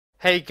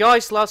Hey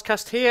guys,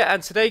 loudscast here,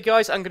 and today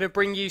guys I'm going to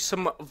bring you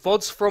some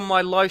VODs from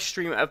my live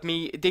stream of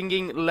me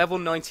dinging level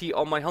 90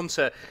 on my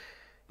hunter.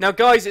 Now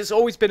guys, it's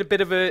always been a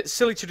bit of a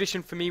silly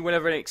tradition for me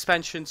whenever an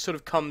expansion sort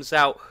of comes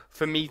out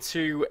for me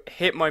to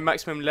hit my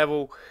maximum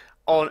level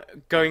on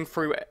going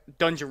through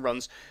dungeon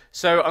runs.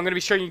 So I'm going to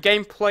be showing you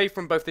gameplay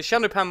from both the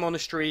Shado-Pan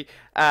Monastery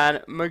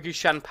and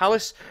Mogu'shan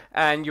Palace,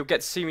 and you'll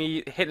get to see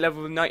me hit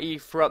level 90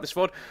 throughout this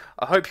VOD.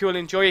 I hope you will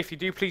enjoy. If you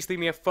do, please leave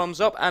me a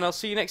thumbs up, and I'll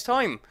see you next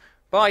time.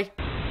 Bye.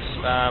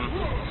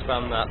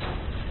 Spam that.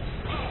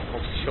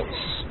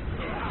 Multi-shots.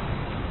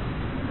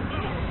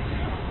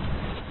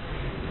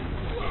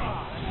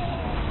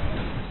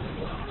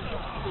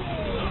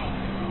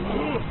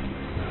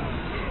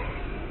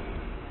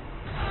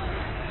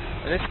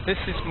 And this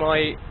is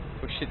my...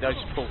 Oh shit, I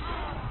just pulled.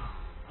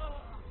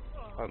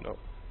 Oh no.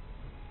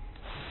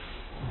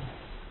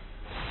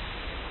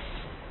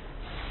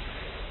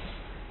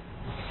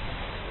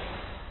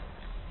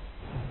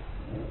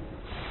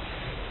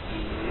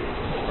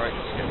 Right,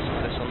 let's get some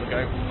of this on the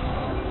go.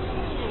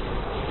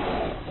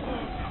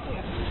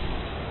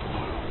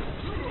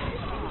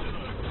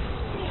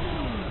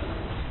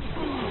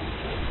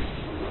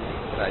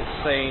 That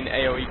insane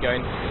AoE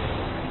going.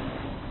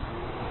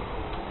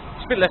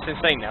 It's a bit less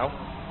insane now.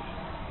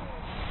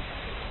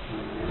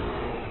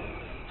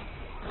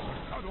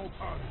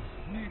 Shado-Pan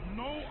need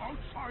no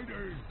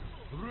outsiders.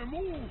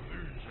 Remove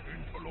these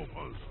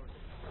interlopers.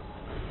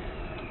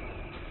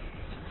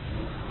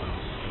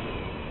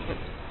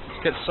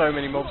 Get so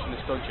many mobs in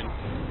this dungeon.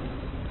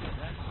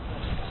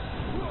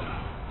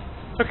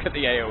 Look at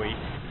the AoE.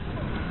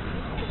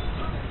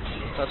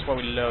 That's why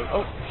we love.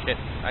 Oh shit,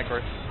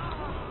 aggro.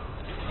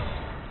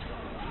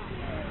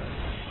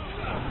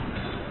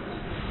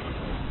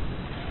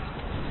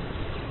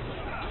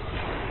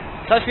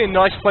 It's actually a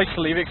nice place to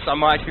leave it, because I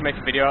might actually make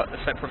a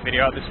separate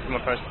video out of this for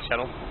my personal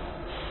channel.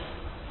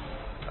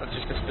 That's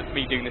just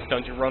me doing this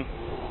dungeon run.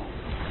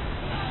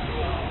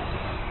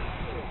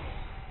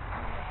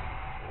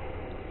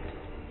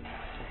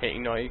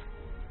 Hitting 90.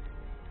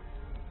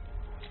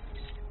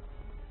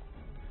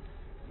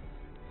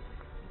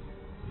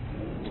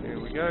 Here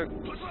we go.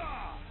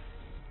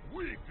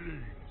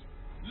 Weaklings,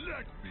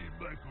 let me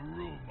make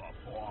room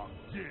for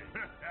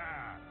death.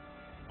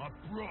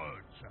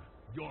 Approach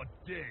your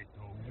death.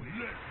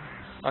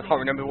 I can't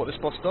remember what this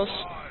boss does.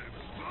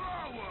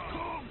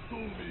 Come to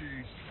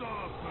me,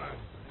 serpent.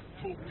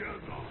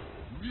 Together,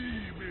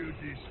 we will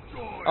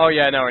destroy. Oh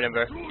yeah, now I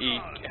remember. He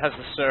has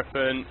the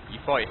serpent. You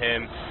fight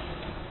him.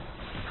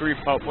 Group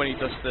up when he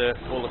does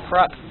all the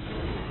crap,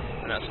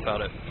 and that's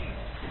about it.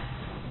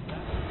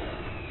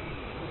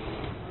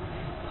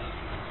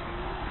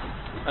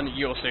 And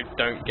you also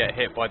don't get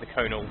hit by the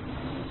conal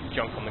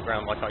junk on the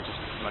ground like I just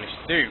managed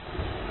to do.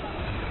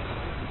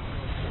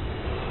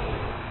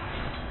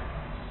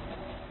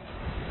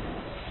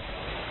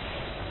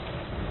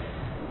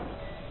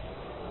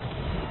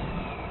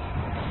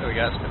 There we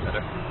go, that's a bit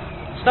better.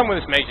 It's done with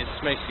this mage,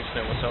 it's basically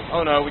snow myself.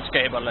 Oh no, we just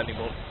get hit by the lightning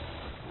bolt.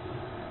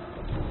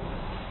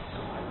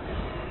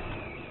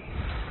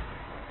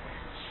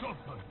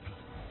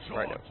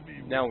 Right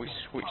now we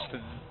switch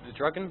to the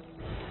dragon.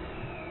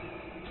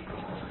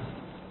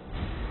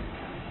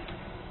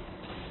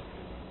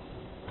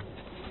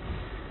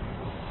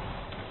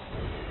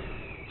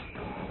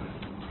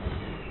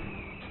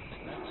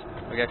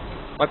 Okay,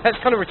 my pet's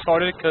kind of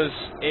retarded because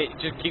it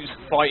just keeps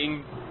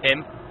fighting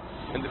him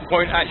and it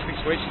won't actually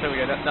switch. There we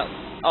go.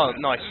 Oh,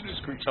 nice.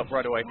 Just groups up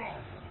right away.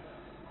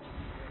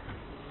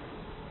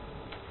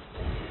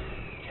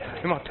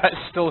 My pet's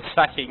still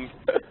attacking.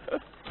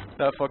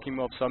 That fucking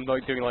mob, so I'm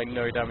not doing like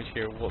no damage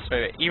here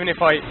whatsoever. Even if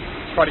I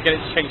try to get it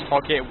to change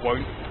target, it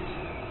won't.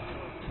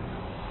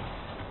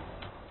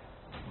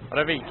 I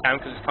don't think it can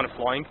because it's kind of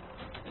flying.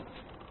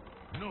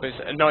 But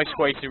it's a nice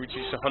way to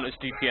reduce the hunter's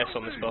DPS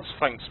on this boss.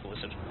 Thanks,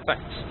 Blizzard.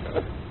 Thanks.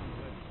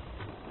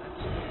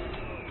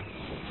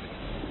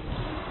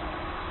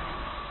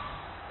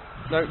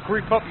 No,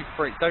 group up, you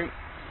freak. Don't.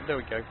 There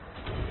we go.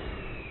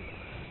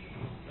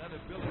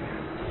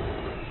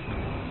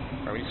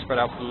 Right, we need to spread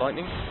out for the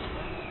lightning.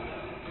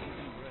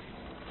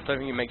 I don't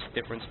think it makes a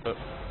difference, but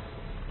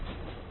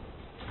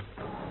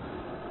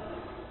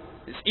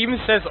it even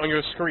says on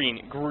your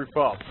screen, group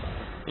up.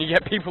 And you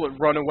get people that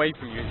run away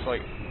from you, it's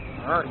like,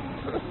 alright.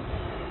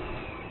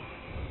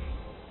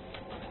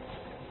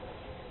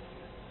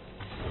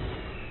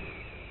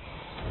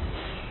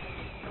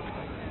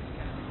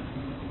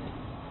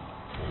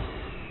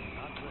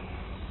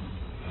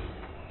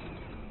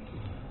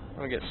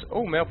 I guess,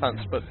 oh, mail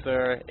pants, but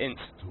they're int.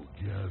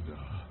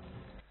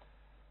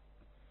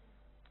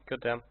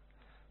 God damn.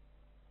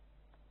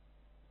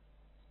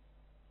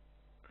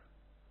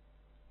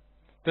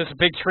 There's a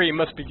big tree, it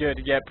must be good.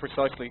 Yeah,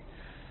 precisely.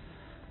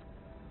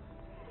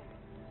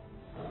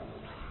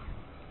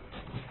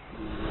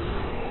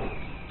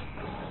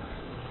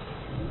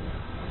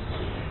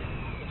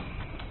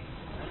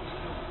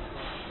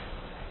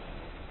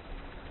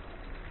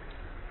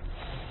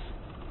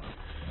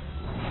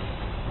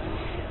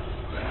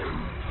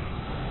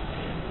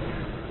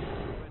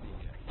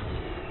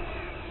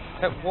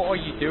 Pet, what are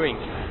you doing?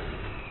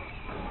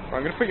 Right,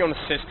 I'm gonna put you on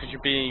assist because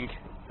you're being,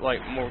 like,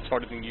 more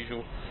retarded than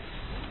usual.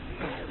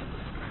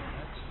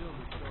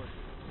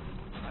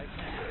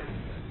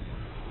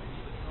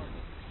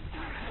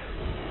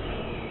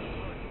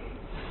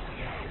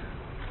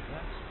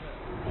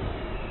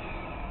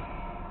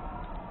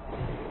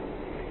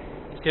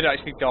 Did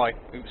actually die.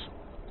 Oops.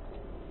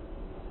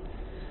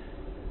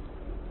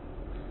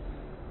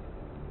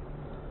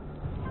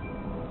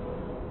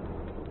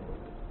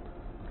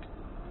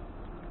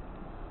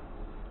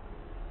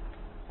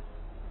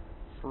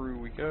 Through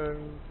we go.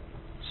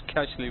 Just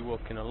casually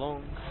walking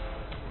along.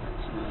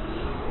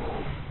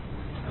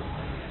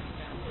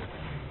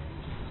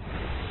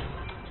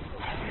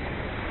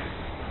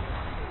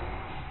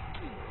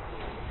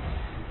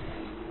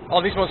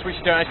 Oh, these ones we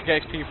don't actually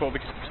get XP for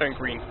because they turn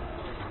green.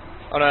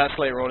 Oh no, that's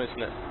later on,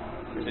 isn't it?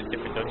 Or is it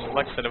different dungeons?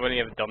 Like I said, I've only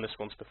ever done this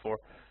once before.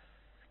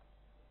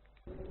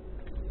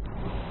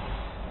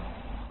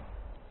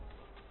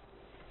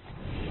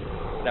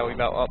 Now we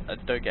mount up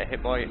and don't get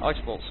hit by ice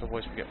bolts,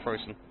 otherwise we get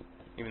frozen.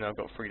 Even though I've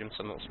got freedom,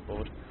 so I'm not so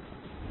bored.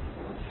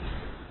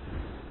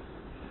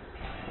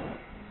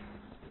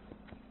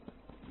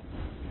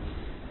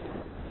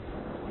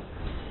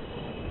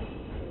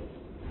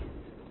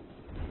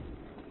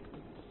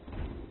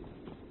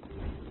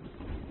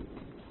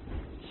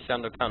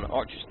 Shado-Pan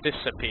archers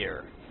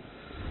disappear.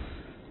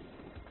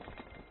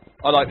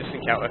 I like this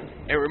encounter.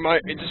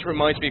 It just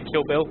reminds me of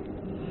Kill Bill.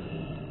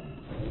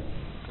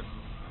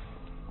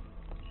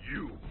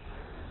 You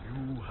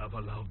have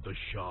allowed the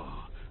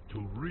Shah to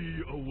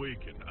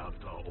reawaken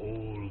after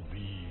all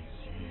these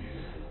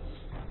years.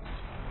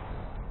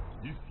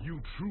 If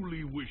you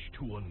truly wish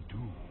to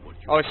undo what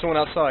you Oh, someone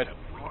outside. have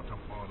brought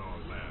upon our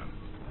land,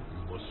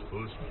 you must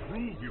first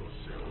prove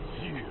yourself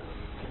here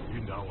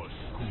in our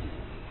school.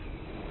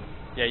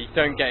 Yeah, you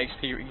don't get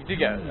XP. You do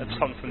get a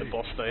ton from the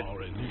boss though.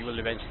 You will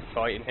eventually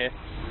fight in here.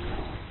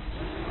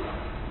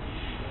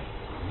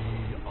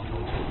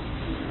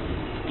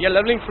 Yeah,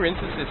 leveling for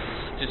instance is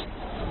just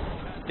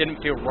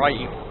didn't feel right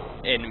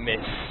in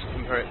Miss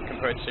compared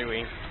to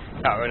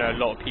Encounter, and a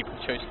lot of people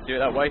chose to do it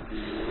that way.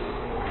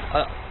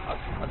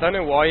 I don't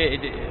know why it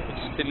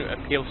just didn't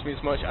appeal to me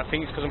as much. I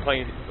think it's because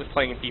I was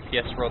playing in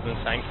DPS rather than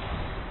tank.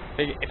 I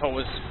think if I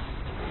was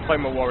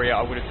playing my warrior,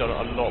 I would have done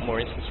a lot more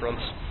instance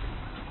runs.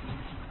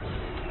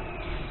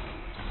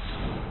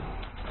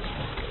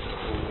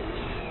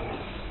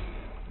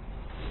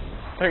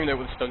 I don't even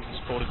know what this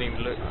dungeon's called, I didn't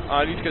even look.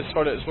 I need to go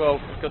start it as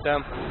well,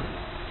 goddamn.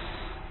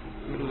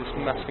 Middle of this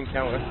massive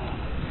encounter.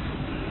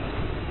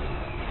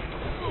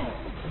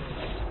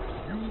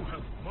 You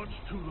have much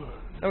to learn.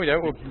 No we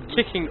don't, we're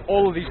kicking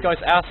all of these guys'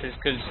 asses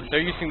because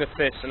they're using the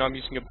fist and I'm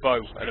using a bow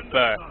and a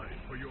burr.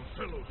 For your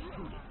fellow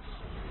students.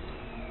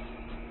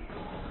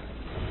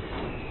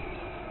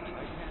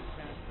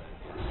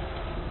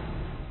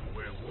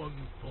 Where one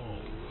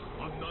falls,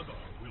 another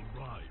will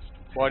rise to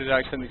Why did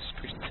I accidentally just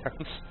push the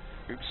downs?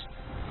 Oops.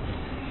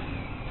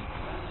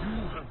 You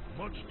have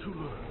much to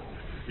learn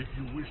if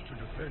you wish to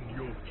defend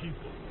your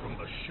people from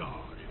the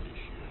Shah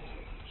initiate.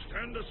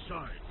 Stand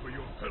aside for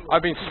your fellow.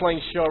 I've been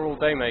slaying Shah all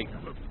day, mate. You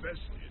have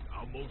bested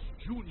our most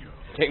junior.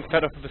 Getting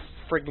fed up with this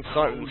frigging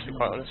sight, to be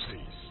quite honest.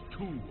 Face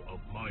two of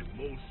my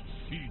most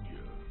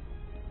senior.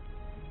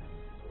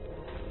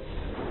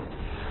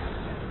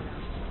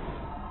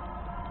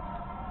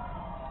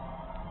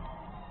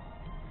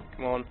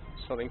 Come on,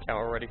 start the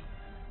encounter already.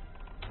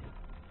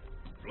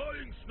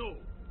 Flying snow,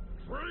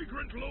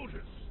 fragrant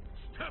lotus,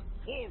 step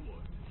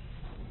forward.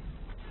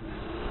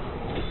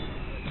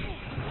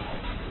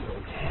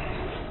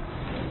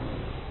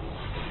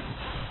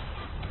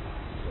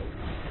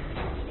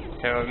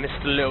 Okay, I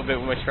missed a little bit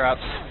with my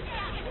traps.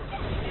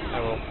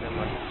 Oh well, never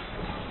mind.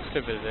 Let's do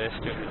a bit of this,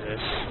 do a bit of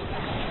this.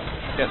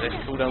 Get this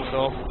cooldowns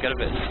off, get a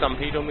bit of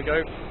stampede on the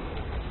go.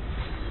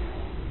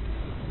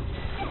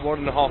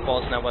 1.5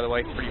 bars now, by the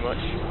way, pretty much.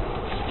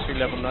 To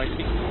level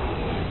 90.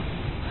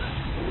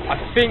 I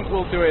think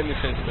we'll do it in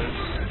this instance.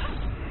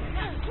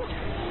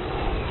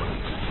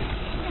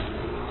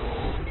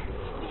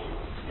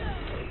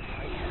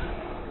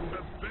 You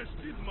have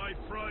bested my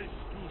prize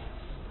students.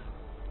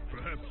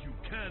 Perhaps you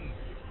can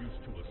be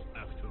used to us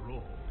after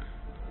all.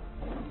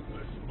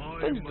 As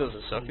my Dungeon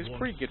doesn't master suck, it's once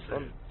pretty good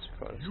fun. said, To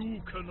be honest.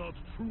 you cannot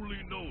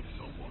truly know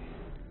someone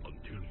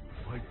until you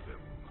fight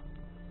them.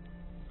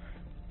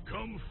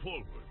 Come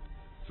forward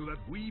so that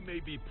we may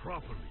be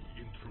properly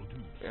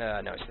introduced.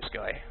 No, it's this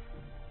guy.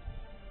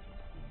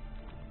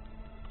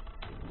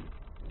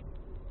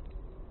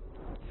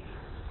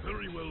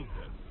 Very well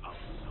then,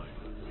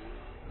 outsiders.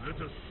 Let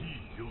us see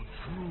your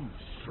true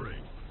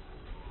strength.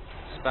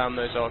 Spam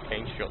those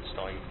arcane shots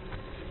time.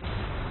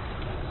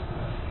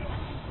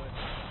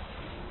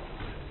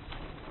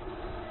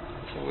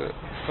 So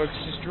focus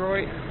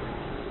destroy.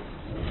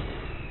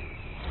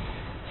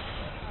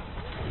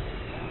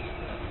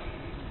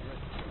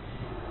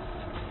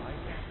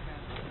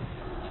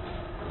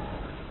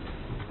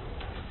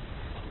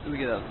 We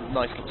get that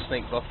nice little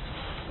snake buff.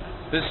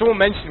 There's someone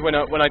mentioned when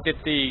I did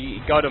the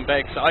guide on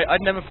Bex,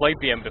 I'd never played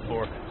BM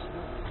before.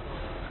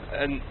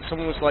 and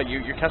someone was like,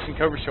 you're casting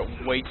Cobra Shot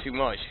way too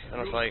much,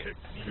 and I was like,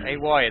 hey,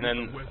 why? And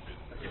then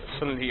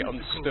suddenly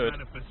understood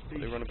what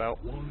they run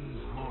about.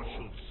 One's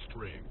martial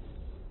strength.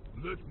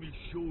 Let me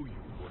show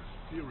you what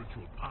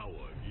spiritual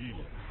power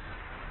is.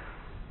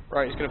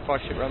 Right, he's gonna fire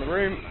shit around the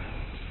room,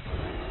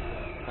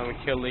 and we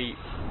kill the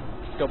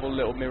double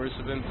little mirrors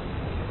of him.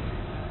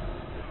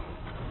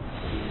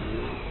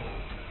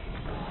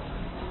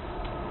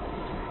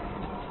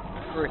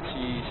 Pretty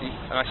easy.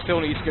 And I still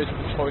need to go to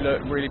the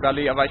toilet really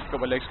badly. I've actually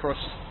got my legs crossed.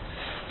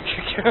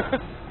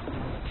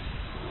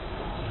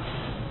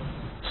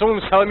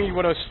 Someone was telling me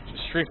when I was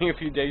streaming a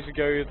few days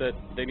ago that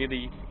they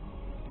nearly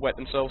wet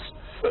themselves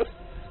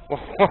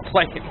while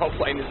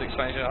playing this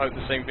expansion. I hope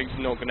the same thing's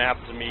not going to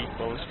happen to me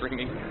while I'm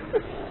streaming.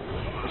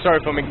 I'm sorry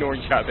if I'm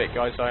ignoring chat a bit,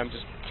 guys. I am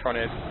just trying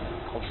to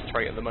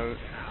concentrate at the moment.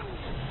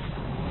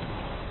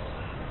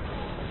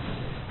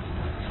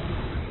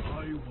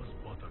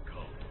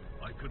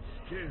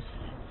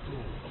 Scarcely throw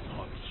a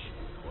punch,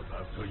 but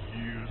after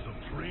years of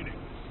training,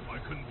 I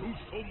can do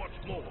so much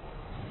more.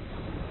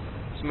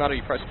 Doesn't matter,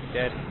 you're practically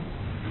dead.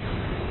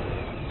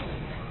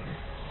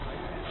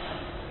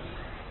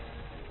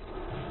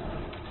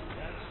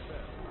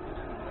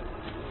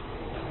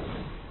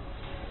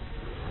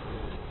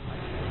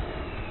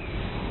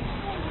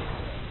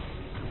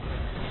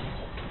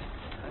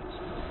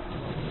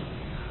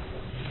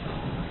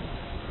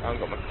 I haven't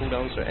got my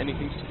cooldown, so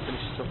anything to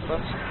finish this off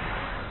first.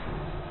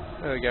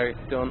 There we go,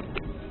 done.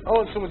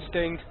 Oh, someone's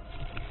dinged.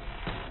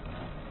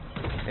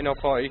 In our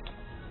party.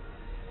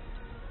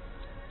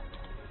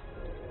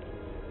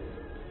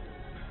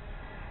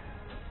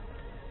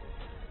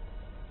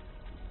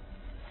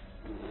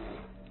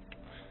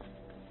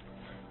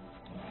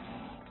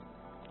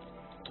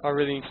 I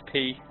really need to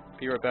pee.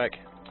 Be right back.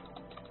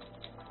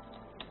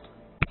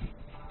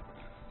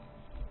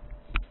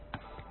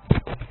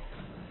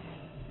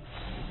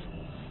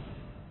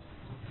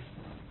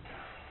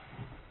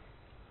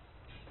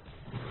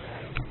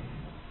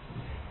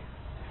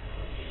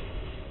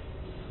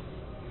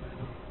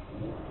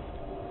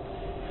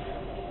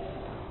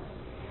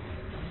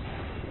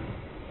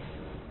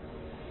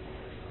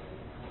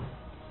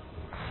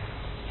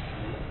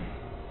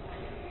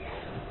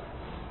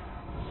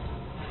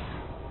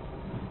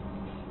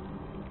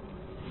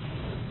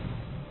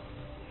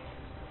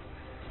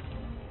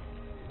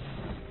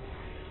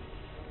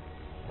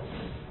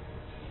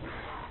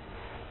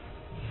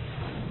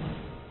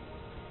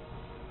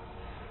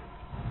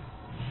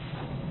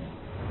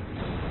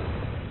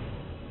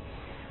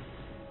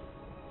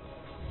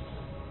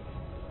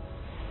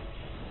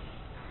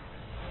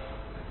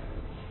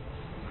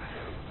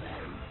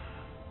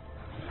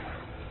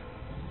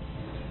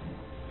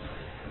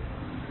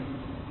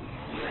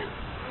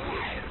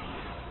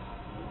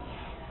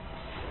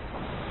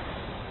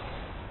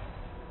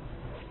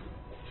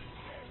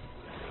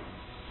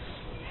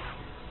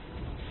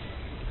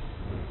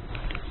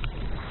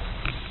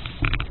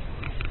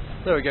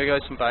 There we go, guys,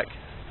 I'm back.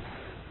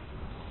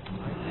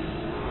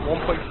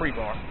 1.3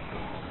 bar.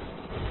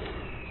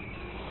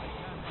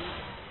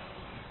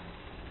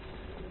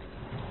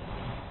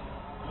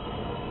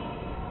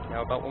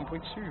 Now about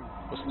 1.2.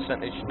 What's the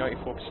percentage?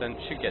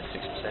 94%. Should get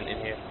 6% in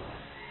here.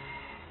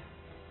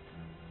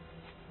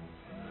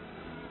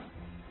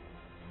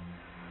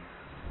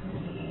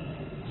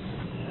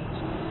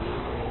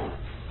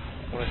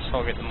 I want to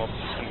target the mob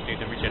who's going to do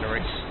the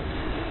regenerates.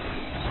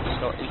 So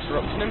start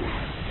interrupting him.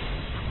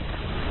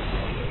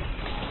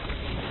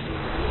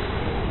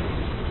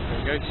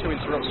 There we go, 2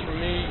 interrupts from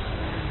me.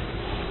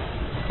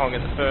 Can't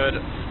get the third.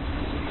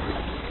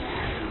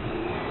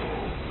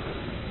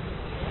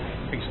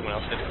 I think someone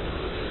else did. I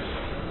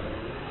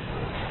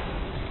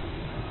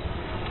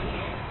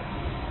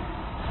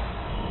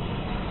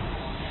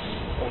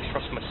always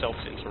trust myself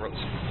to interrupt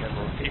never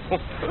other people.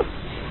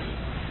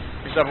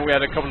 For example, we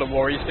had a couple of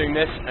warriors doing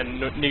this, and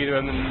neither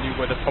of them knew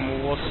where the pommel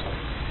was.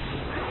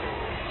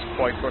 It's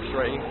quite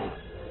frustrating.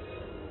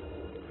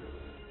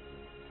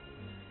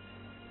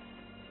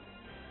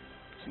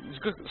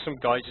 There's some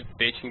guys just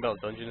bitching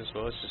about the dungeon as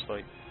well. It's just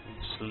like,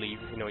 just leave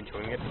if you're not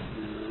enjoying it.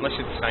 Unless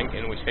you're the tank,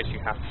 in which case you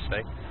have to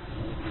stay.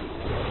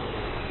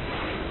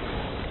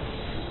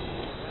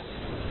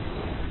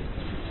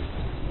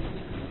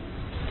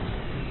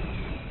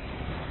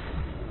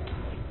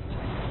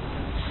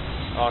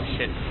 Oh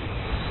shit.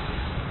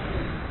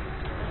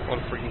 One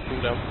freaking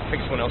cooldown. I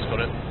think someone else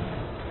got it.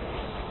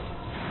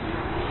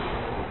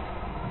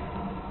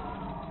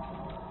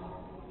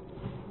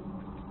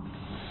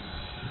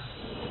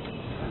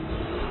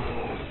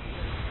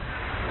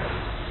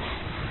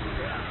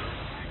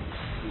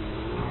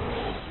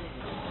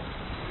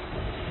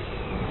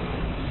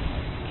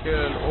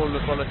 Kill all the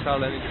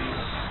volatile energies.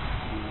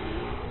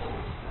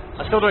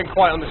 I still don't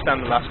quite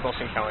understand the last boss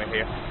encounter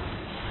here.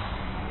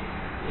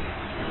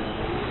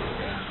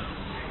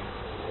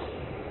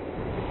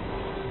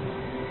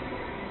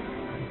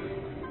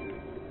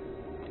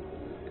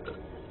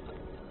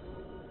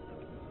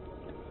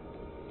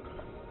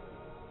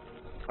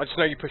 I just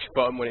know you push a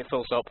button when it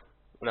fills up,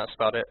 and that's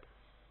about it.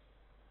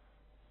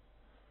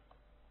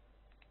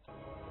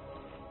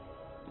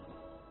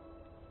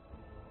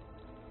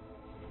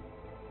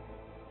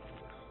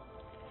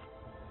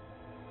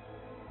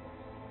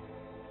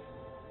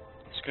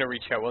 just gonna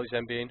reach out while he's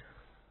MBing.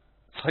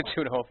 It's like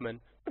 2.5 men.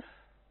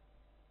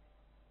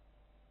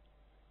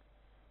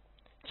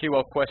 Queue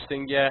while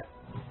questing, yeah.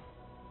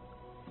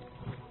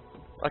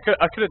 I could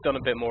have done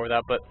a bit more of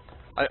that, but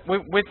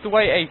with the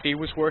way AV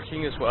was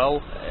working as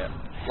well,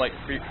 like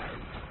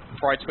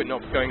prior to it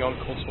not going on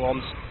call to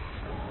arms,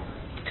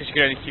 because you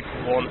can only keep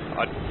one,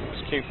 I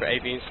was queuing for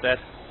AV instead.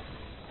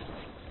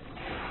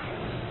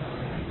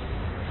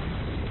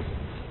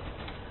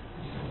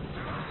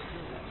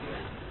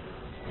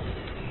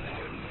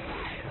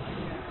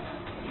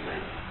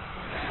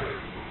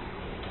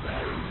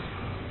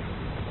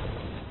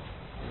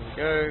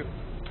 There we go.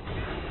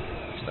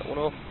 Push that one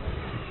off.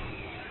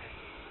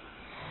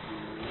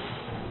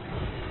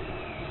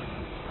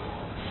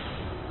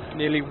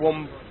 Nearly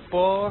 1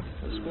 bar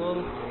as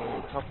well.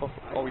 Half off.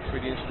 Are we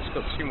through the instance?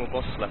 Got 2 more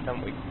bosses left,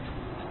 haven't we?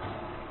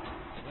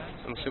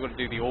 And we've still got to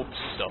do the orb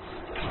stuff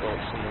as well.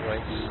 It's on the way,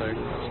 so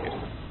that's good.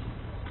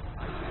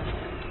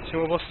 2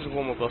 more bosses or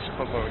 1 more boss?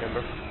 Can't quite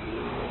remember.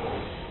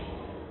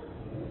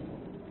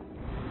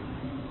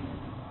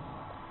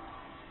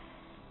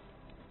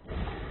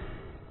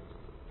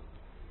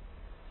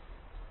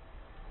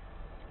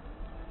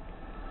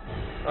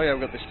 Oh yeah,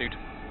 I've got this dude.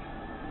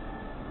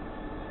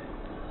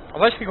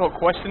 I've actually got a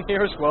quest in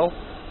here as well.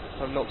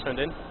 I've not turned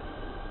in.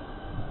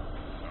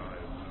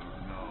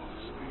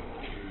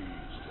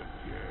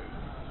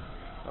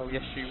 Oh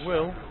yes, you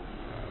will.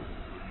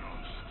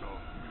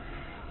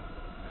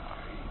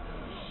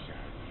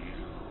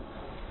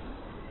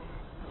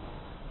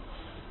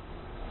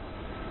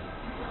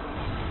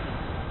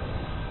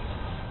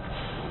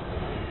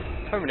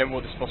 I can't remember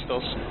what this boss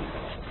does.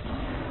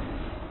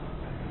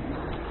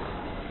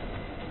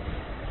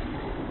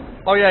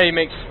 Oh yeah, he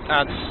makes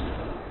ads.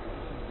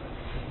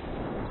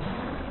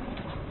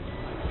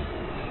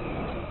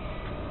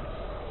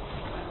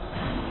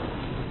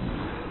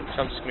 Which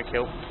I'm just gonna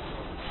kill.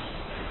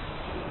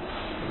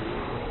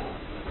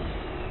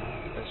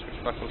 Then switch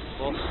back onto the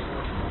boss.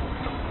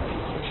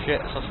 Oh shit,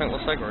 so I think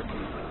what's aggro.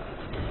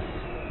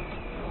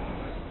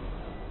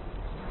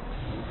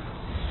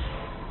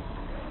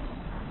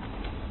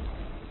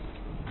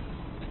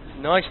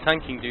 Nice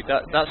tanking, dude.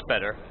 That's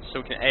better.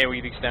 So we can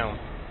AoE these down.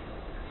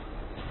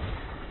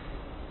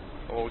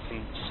 Or we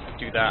can just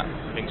do that,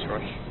 Link's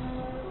Rush,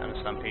 and a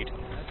Stampede.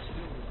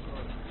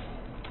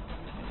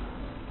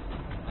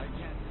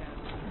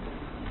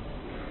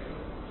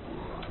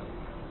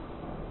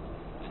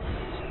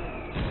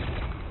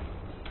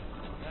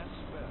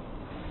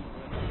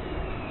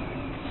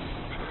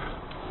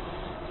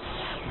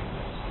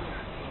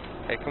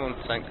 Okay, come on,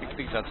 Tank, pick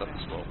these ads up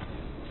as well.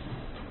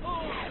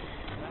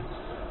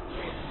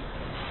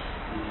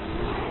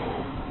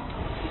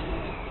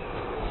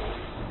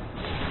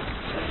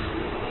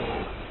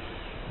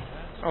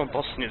 Oh,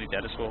 boss is nearly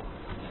dead as well.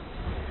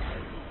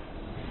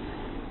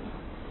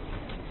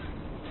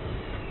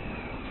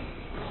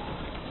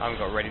 I haven't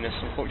got readiness,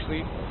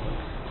 unfortunately.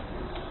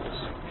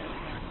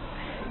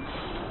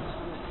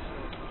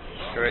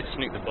 Sure, it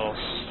snoop the boss.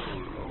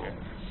 Okay.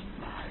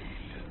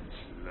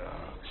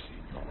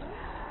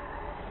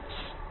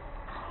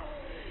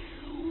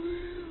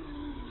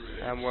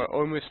 And we're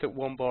almost at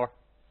 1 bar.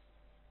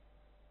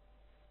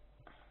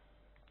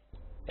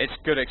 It's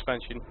good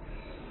expansion.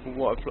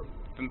 What I've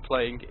been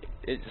playing,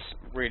 it's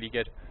really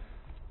good.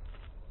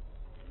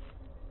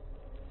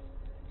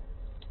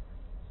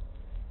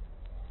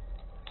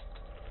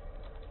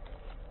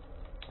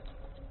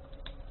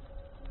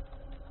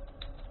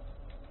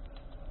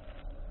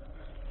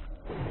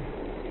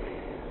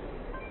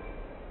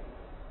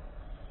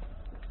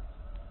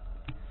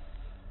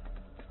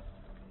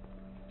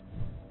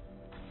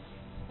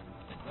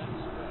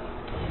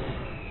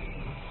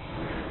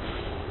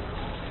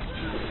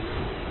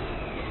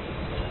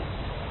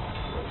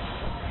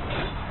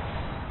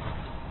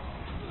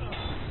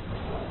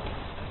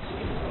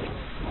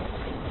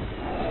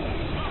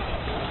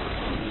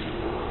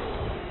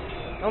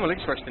 Oh, my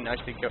Link's Rush didn't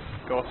actually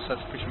go off, so I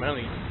had to push him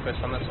early. First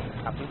time that's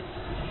happened.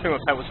 I think my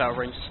pet was out of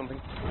range or something.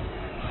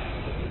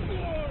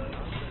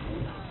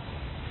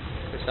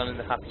 Push down in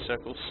the happy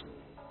circles.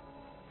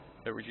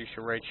 That reduce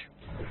your rage.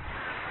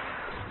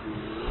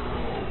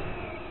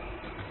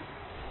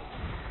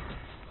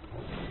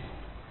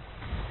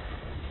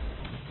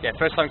 Yeah,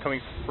 first time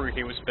coming through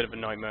here was a bit of a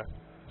nightmare.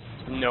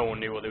 No one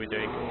knew what they were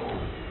doing.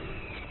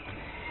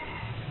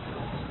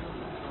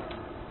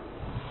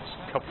 Just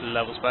a couple of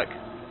levels back.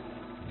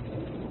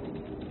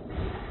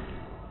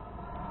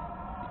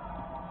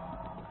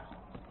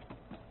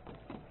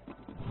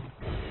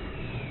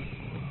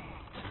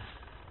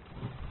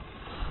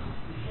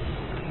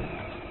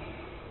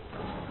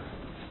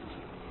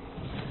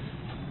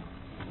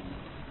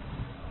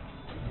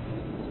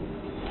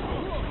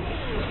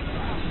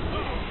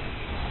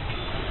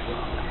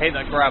 I hate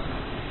that grab.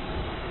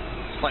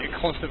 It's like a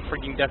constant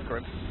freaking death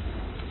grip.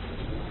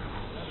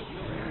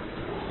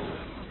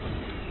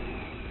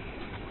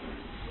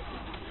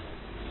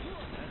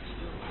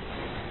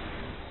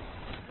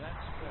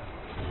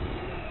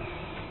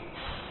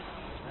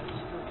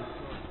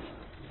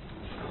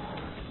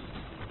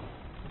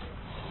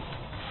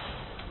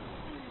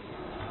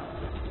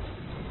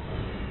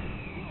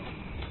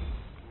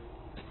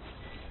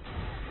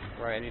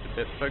 Right, I need a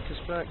bit of focus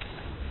back.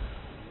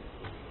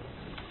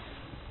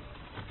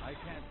 I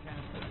can't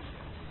cancel it.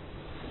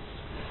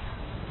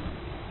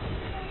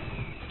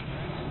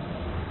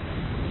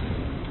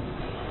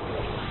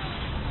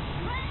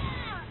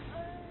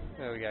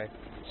 There we go.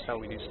 That's how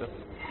we do stuff.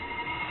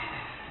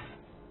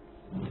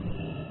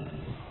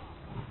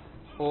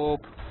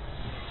 Orb.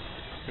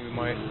 Gonna be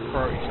my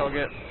priority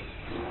target.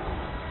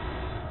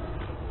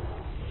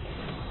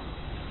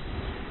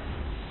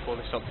 Before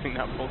they start thinking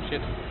that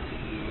bullshit.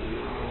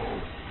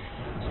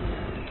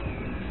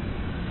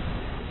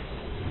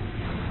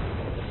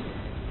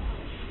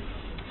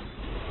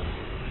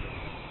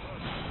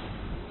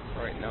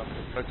 Right, now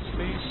focus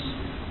these.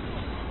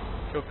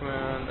 Kill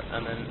command,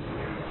 and then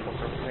pop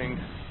everything.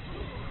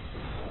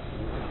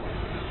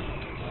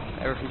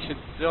 Everything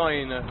should die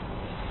in a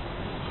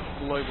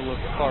global of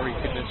fiery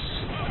goodness.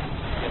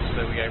 Yes,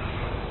 there we go.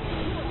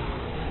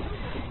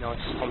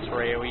 Nice counter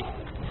AoE.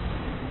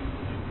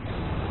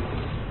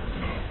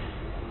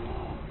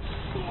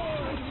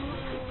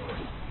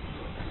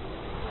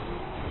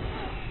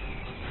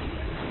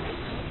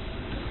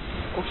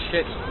 Oh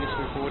shit, I need to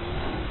move forward.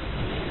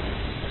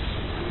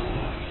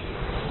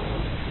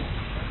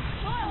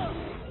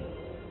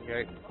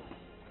 Okay,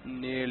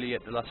 nearly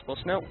at the last boss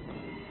now.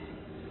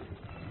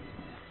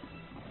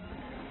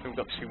 We've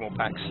got 2 more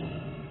packs.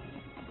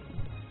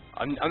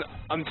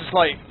 I'm just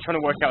like trying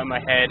to work out in my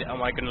head,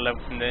 am I going to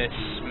level from this?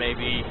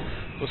 Maybe,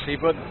 we'll see.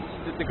 But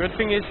the good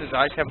thing is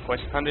I actually have a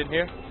quest hand in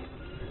here.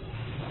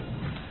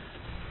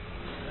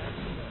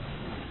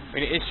 I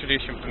mean, it is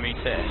tradition for me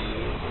to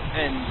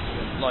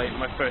end like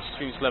my first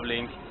streams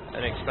leveling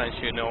an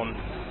expansion on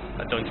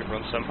a dungeon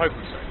run, so I'm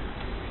hoping so.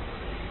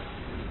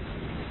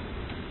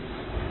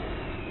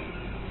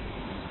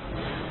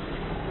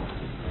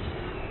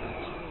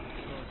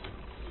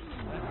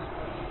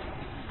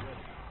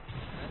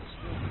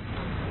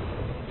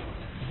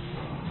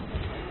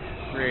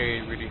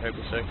 Really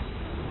hoping so.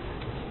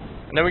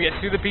 And then we get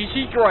to do the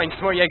BG grind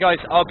tomorrow. Yeah,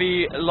 guys, I'll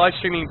be live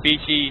streaming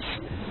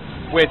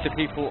BGs with the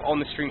people on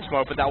the stream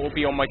tomorrow, but that will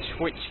be on my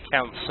Twitch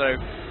account. So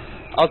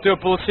I'll do a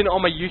bulletin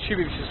on my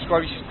YouTube. If you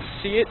subscribe, you should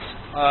see it.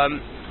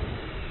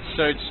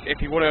 So if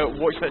you want to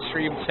watch that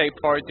stream, take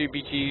part, do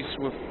BGs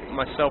with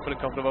myself and a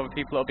couple of other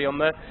people that'll be on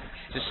there,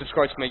 just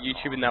subscribe to my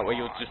YouTube, and that way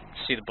you'll just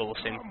see the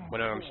bulletin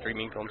whenever I'm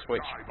streaming on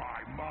Twitch.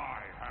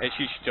 It's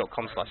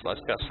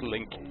youtube.com/loudscast,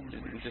 link in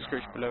the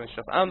description below and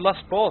stuff. And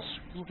last boss,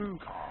 woohoo,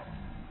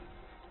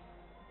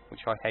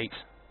 which I hate.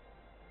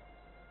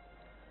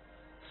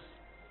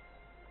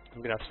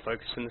 I'm gonna have to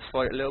focus in this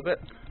fight a little bit.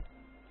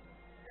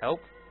 Help?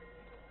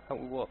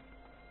 Help with what?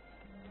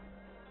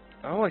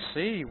 Oh, I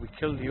see. We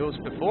killed yours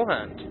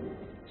beforehand.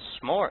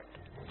 Smart.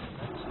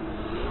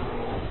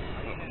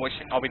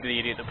 I'll be the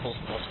idiot that pulls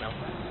the boss now.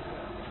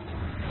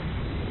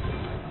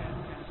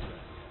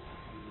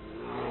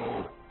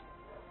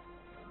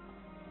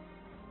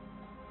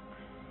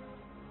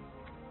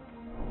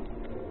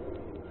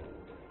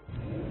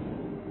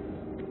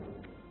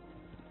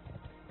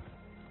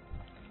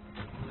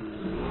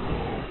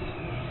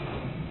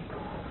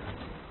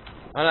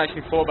 I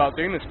actually thought about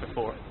doing this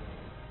before.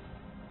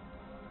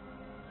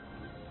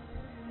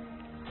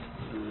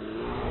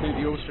 Do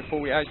the orbs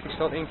before we actually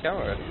start the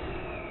encounter.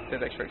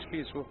 Bit of extra XP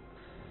as well.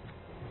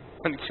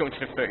 Only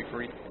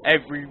 233.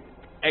 Every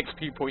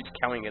XP point's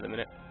counting at the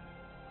minute.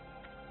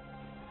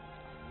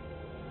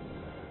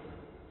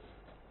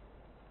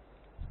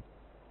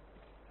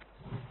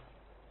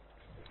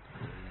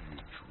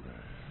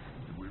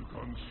 Will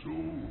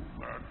consume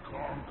and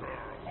conquer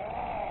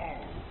all.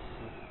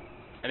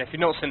 And if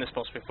you've not seen this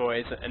boss before,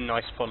 it's a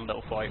nice fun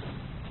little fight.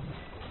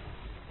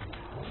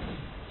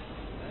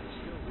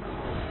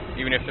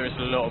 Even if there is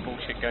a lot of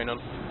bullshit going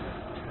on.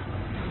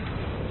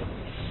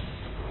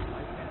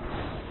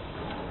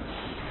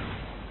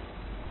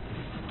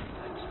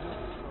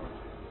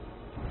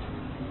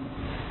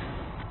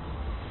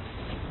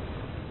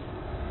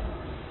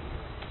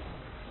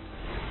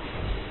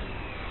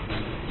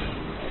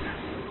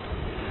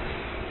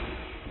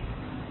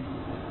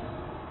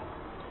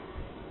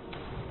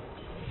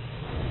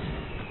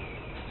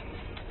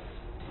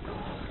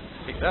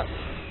 Take that.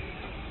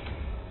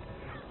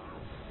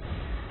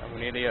 And we're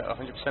nearly at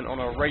 100% on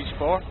our rage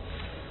bar.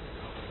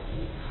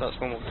 So that's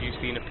when we'll use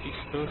the inner peace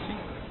ability.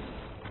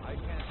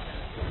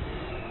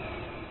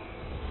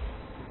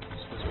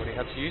 So that's what he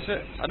had to use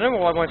it. I don't know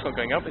why mine's not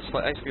going up, it's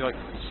like actually like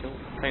still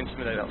playing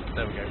Intimidate up.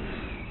 There we go.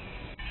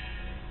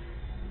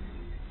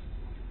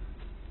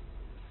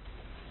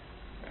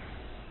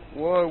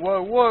 Whoa,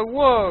 whoa, whoa,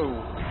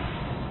 whoa!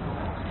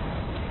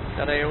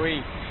 That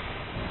AoE.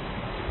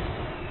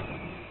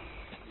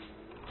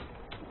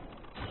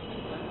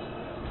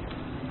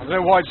 I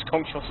don't know why I just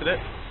conk shotted it.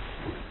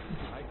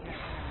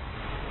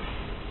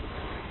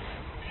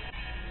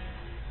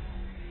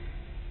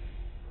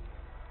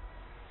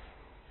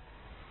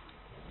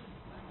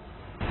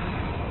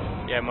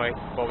 Yeah, my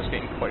ball was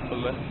getting quite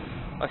full there.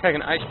 Okay, I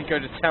can actually go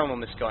to town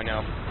on this guy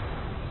now.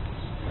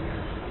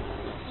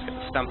 Let's get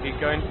the stampede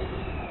going.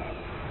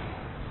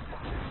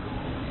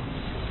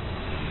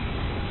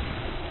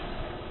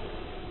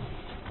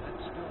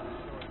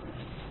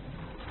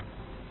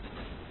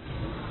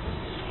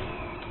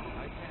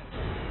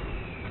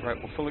 Right,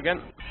 we're full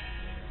again.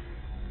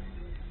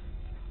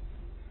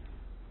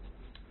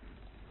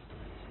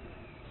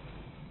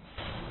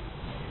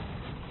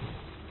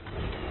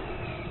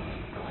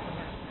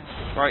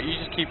 Right, you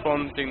just keep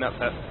on doing that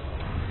pet.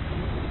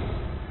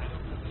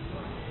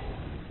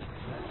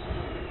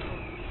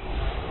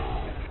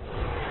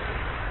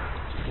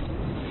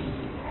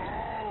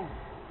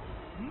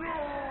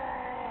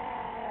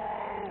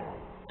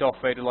 Darth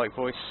Vader-like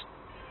voice.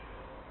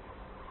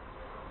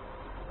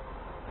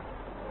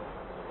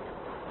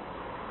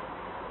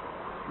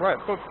 Right,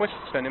 I've got a question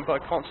to send in,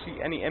 but I can't see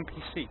any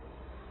NPC.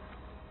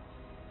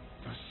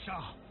 The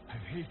Shah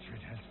of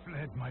hatred has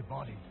fled my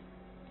body,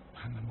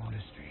 and the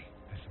monastery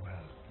as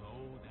well.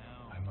 Slow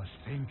down. I must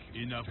think.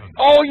 Enough of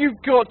Oh,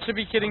 you've got to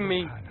be kidding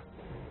me! Shaod-Pan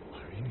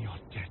are in your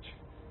debt.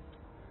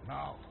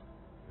 Now,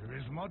 there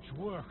is much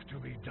work to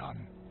be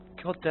done.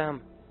 God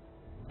damn.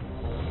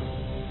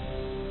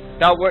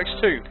 That works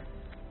too.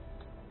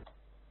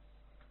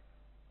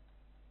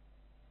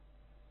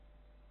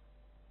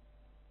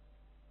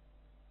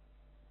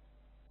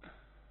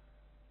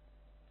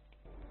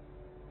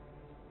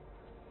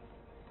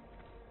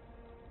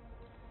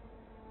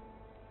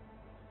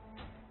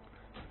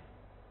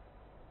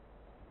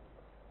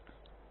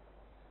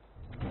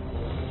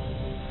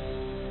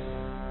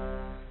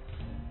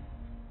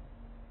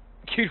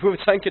 Queued with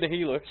a tank and a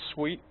healer,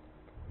 sweet.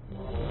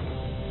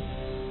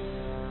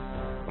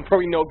 I'm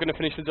probably not going to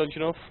finish the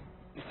dungeon off.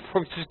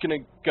 Probably just going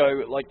to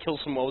go, like, kill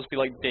some mobs, be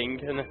like, ding,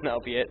 and then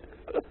that'll be it.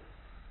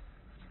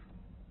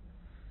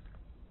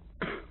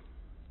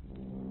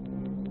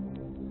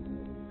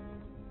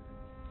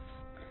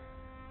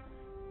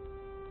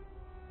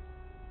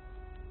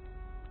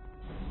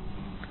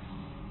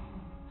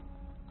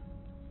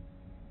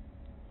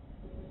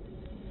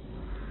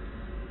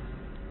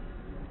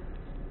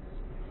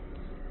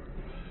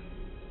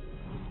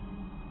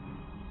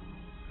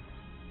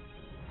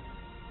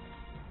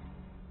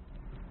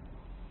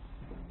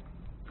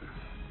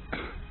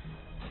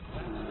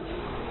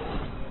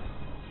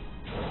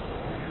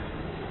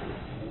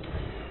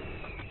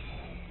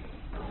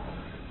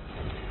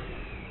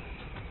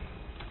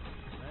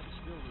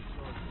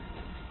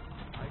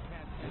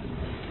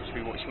 Should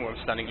be watching where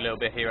I'm standing a little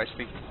bit here,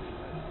 actually.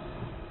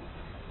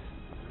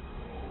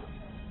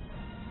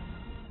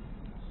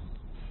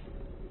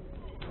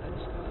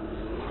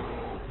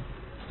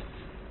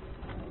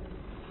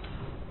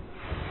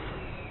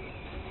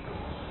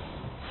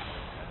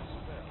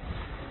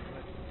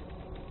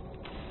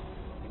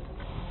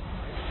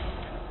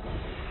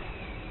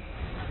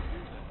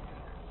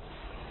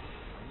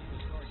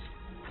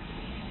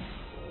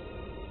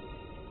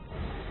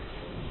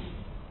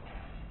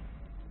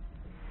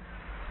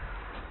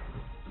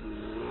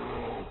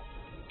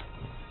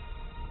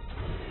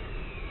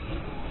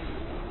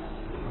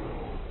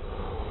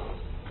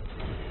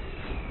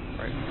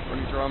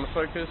 Around the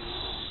focus.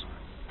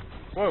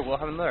 Whoa, what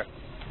happened there?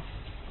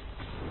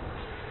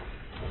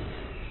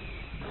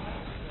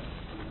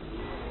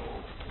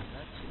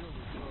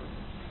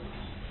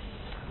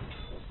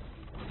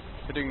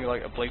 They're doing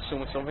like a blade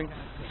storm or something.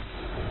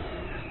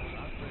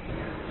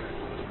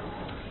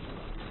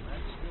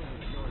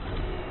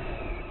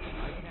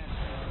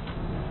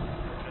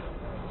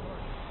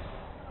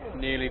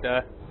 Nearly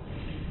there.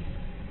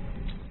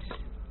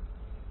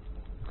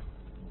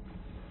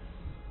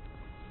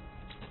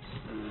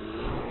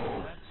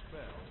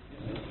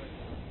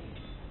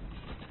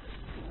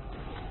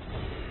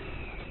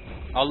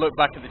 I'll look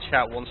back at the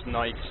chat once a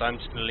night because I'm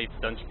just going to leave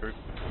the dungeon group.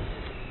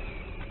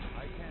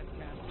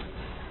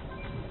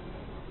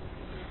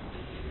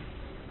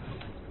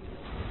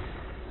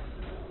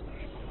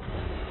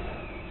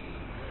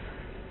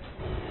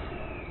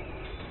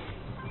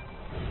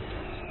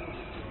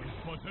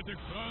 pathetic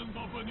hands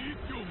are beneath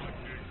you, my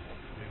king.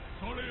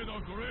 Sully the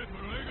great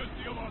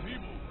legacy of our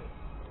people.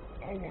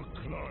 Our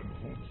clan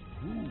holds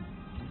true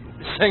to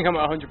the Saying I'm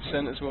at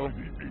 100% as well. by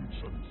the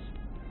ancients.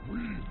 We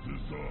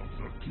deserve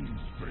the king's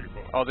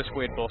favor. Oh, this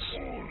weird boss.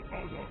 All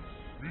others,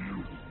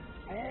 you,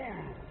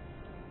 all.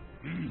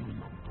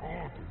 Even the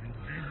god you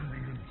give me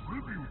in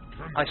tribute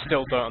can I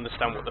still don't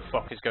understand what the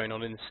fuck is going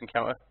on in this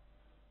encounter.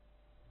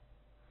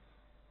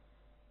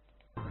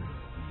 Prove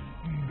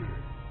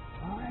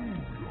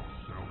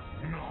yourself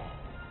now.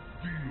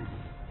 Deal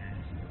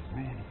easy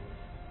fruit.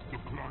 The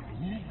clan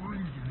who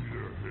brings me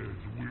their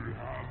heads will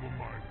have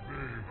my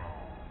favor.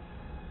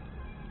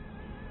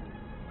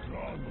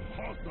 Clan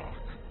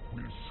Hadak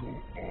will show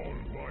all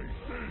why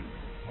they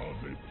are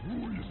the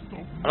truest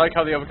of I like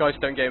how the other guys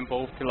don't get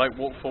involved. They like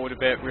walk forward a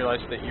bit,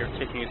 realise that you're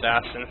kicking his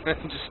ass, and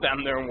just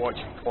stand there and watch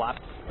him clap.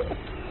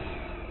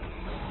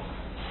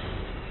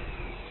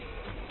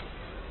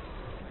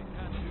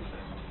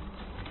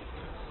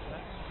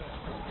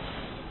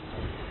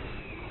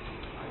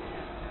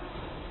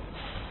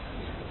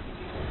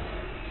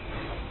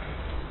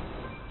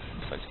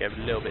 Starting to get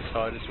a little bit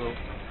tired as well.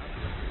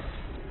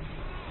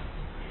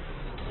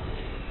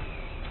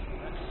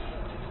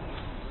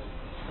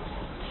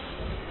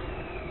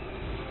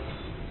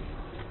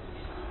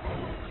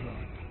 our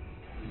clan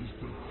is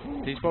the true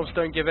These mobs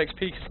don't give XP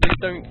because they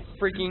don't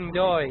freaking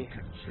die.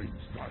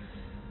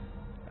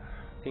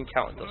 The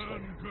encounter does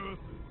though.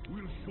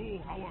 We'll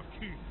show our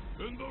king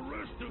and the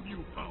rest of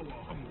you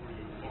power-hungry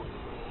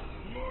imposters.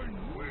 Learn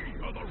we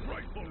are the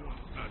rightful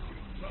ones at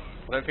his side.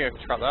 I don't think I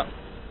can trap that.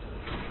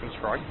 Can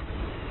try.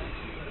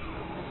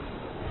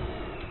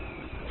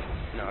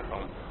 No, I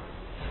can't.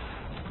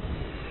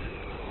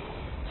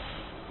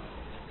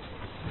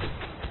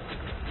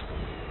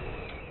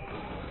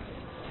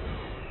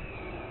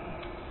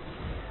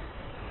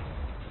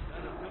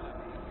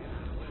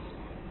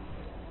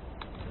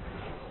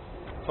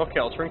 Fuck it,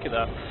 I'll trinket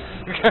that.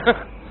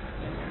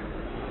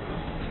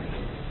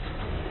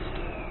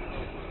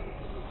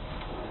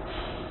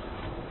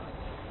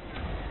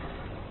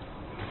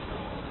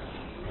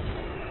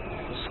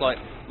 It's like,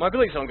 my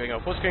abilities aren't going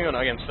up. What's going on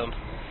against them?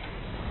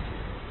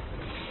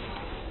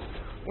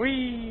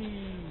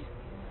 Whee!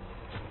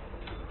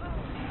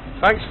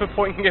 Thanks for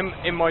pointing him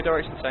in my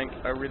direction, Tank.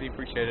 I really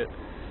appreciate it.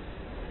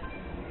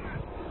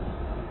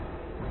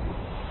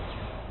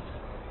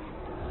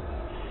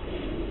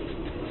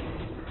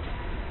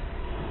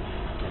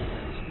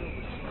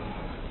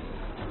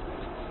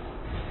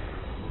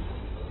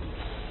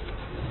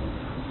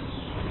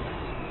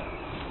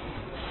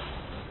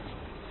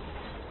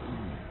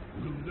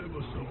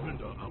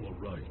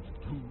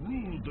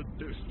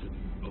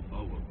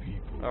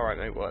 Alright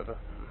mate, whatever.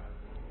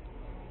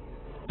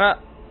 Ah!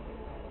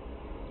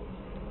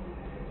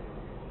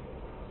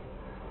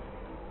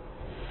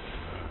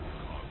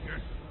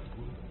 Yes,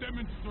 we'll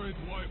demonstrate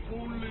why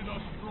only the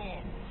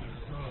strong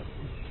deserve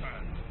to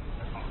stand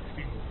at our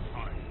king's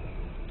side.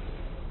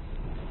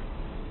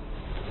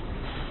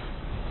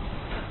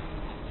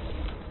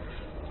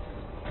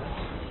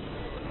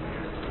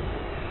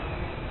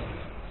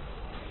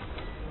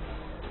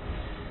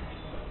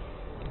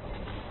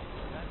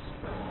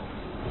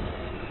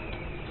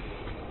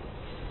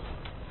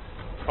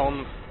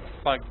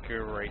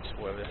 Configurate,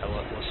 whatever the hell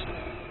that was.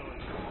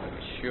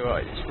 Sure,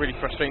 it's really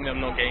frustrating that I'm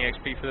not getting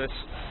XP for this.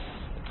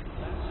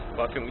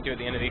 But I think we do at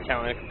the end of the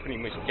account, I can pretty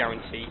much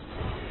guarantee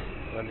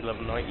I'll be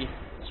level 90.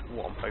 That's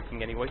what I'm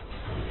hoping anyway.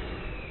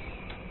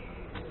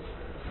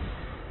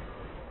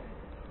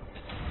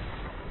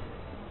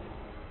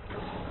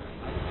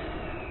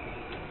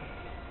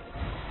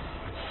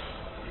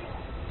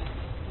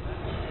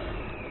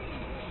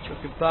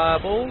 Chucking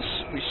fireballs,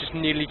 which just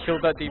nearly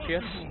killed that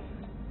DPS.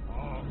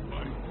 Our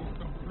might is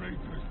the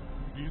greatest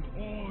in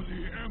all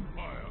the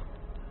empire.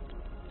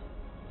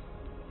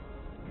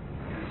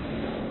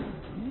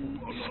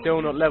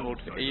 Still not leveled.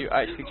 Are you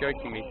actually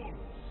joking me?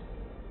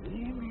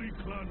 Only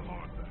Clan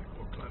Hardback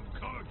or Clan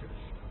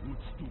Kargash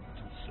would stoop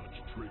to such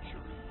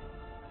treachery.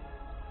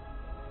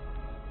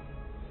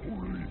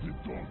 Only the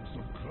dogs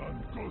of Clan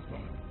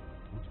Gothan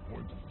would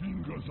point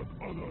fingers at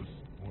others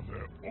for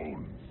their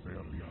own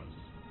failures.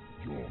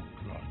 Your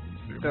clan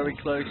is the Very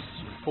most close.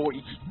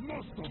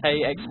 40k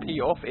XP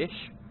off-ish.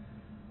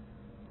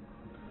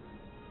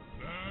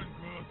 Clan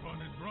Gothan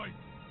is right.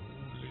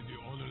 Only the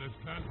honorless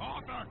Clan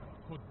Hardback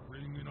could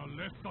bring in a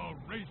lesser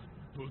race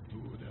to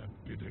do their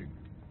bidding.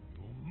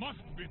 You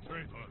must be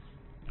traitors.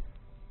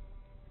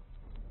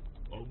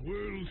 A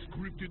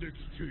well-scripted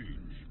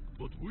exchange,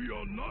 but we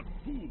are not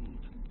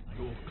fooled.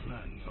 Your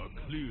clans are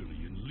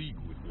clearly in league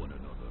with one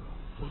another.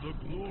 For the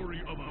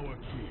glory of our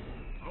king,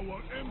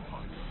 our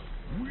empire,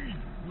 we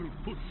will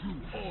put you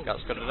all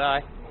Scout's gonna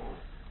die.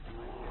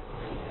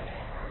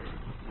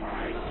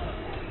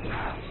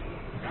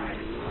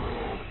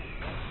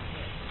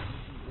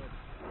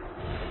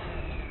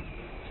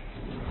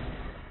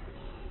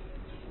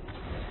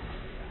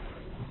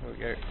 There we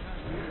go.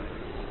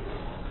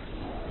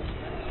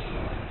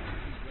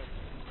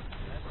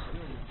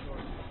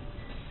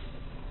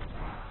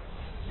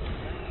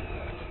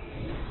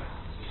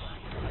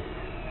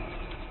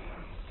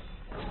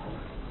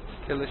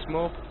 Kill this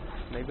mob.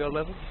 Maybe I'll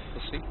level.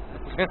 We'll see.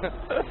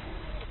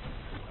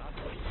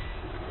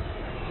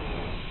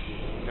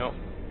 Nope.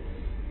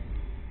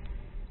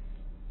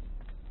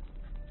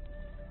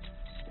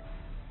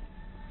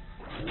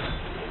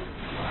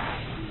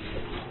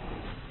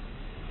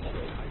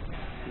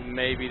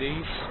 Maybe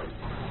these.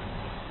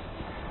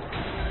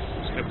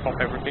 Just gonna pop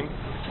everything.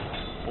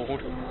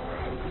 Board.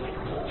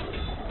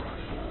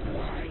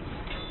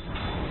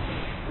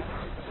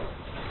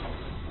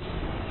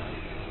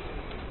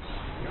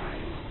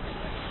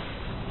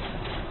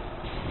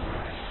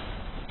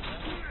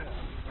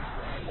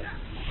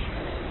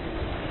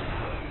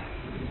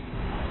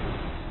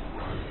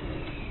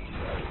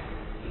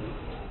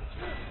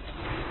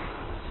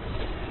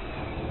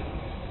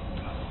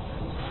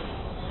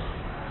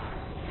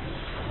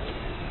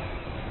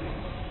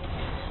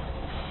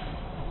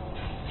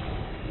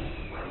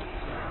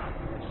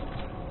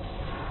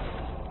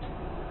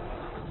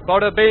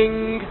 Bada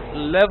bing!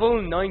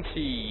 Level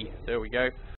 90. There we go.